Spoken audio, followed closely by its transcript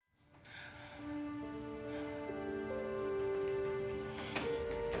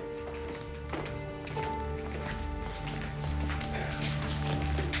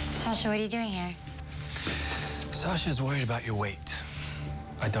Sasha, what are you doing here? Sasha's worried about your weight.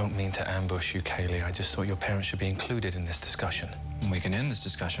 I don't mean to ambush you, Kaylie. I just thought your parents should be included in this discussion. We can end this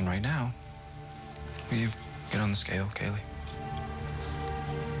discussion right now. Will you get on the scale, Kaylie?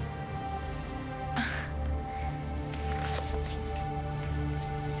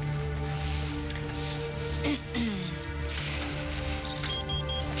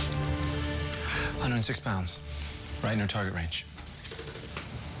 £106, right in her target range.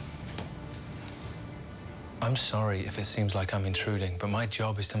 I'm sorry if it seems like I'm intruding, but my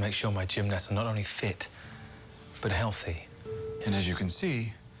job is to make sure my gymnasts are not only fit, but healthy. And as you can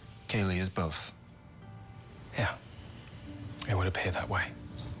see, Kaylie is both. Yeah, it would appear that way.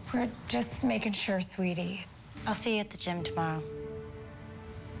 We're just making sure, sweetie. I'll see you at the gym tomorrow.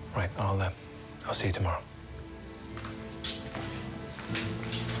 Right, I'll see you tomorrow.